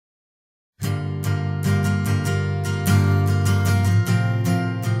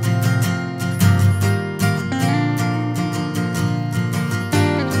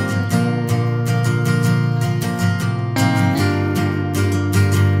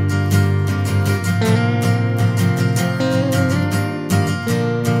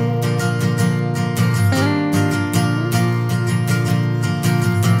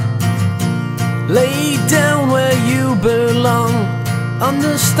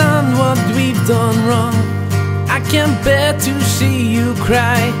understand what we've done wrong. I can't bear to see you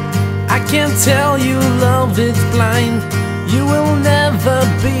cry. I can't tell you love is blind. You will never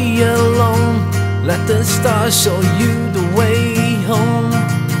be alone. Let the stars show you the way home.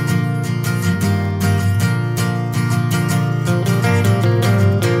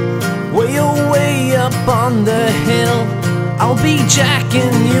 Way away up on the hill, I'll be Jack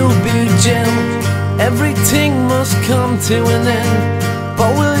and you'll be Jill. Everything must come to an end,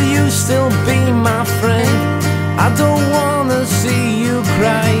 but will you still be my friend? I don't wanna see you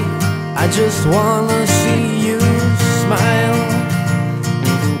cry, I just wanna see you smile.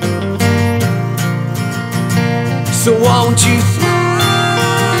 So won't you smile?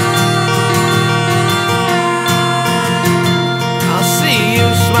 I'll see you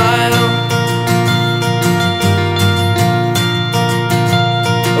smile.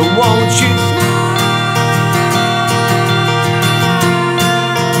 Won't you smile?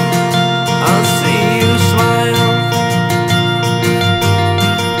 I'll see you smile.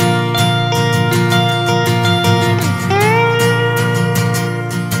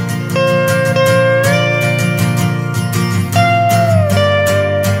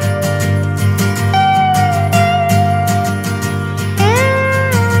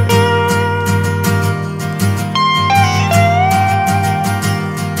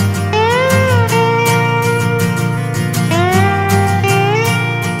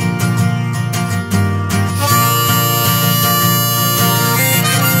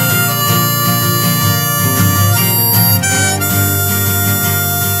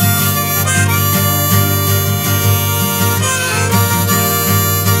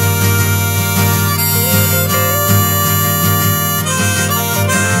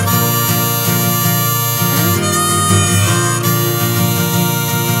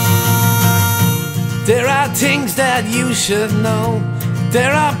 There are things that you should know.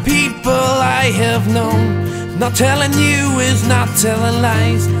 There are people I have known. Not telling you is not telling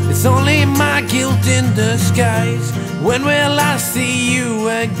lies. It's only my guilt in disguise. When will I see you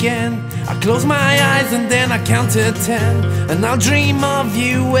again? I close my eyes and then I count to 10, and I'll dream of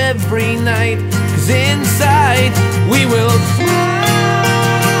you every night. 'Cause inside we will smile.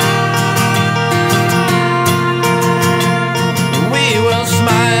 We will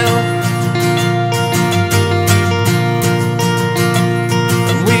smile.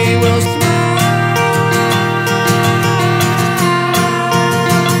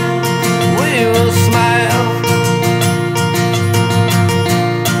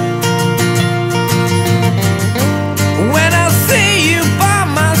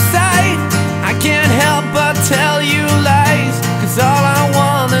 Tell you lies, 'cause all I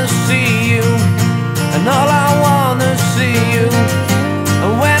wanna see you, and all I wanna see you.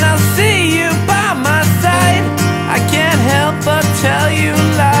 And when I see you by my side, I can't help but tell you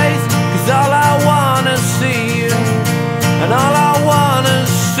lies, 'cause all I wanna see you, and all I wanna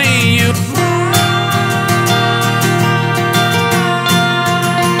see you.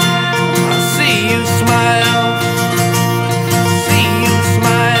 I see you smile.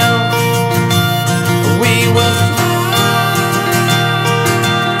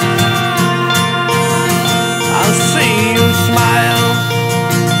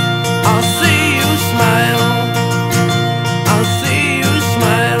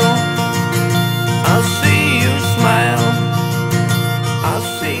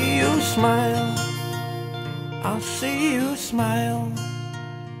 I see you smile.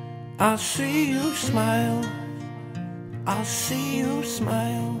 I see you smile. I see you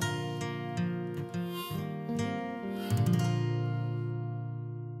smile.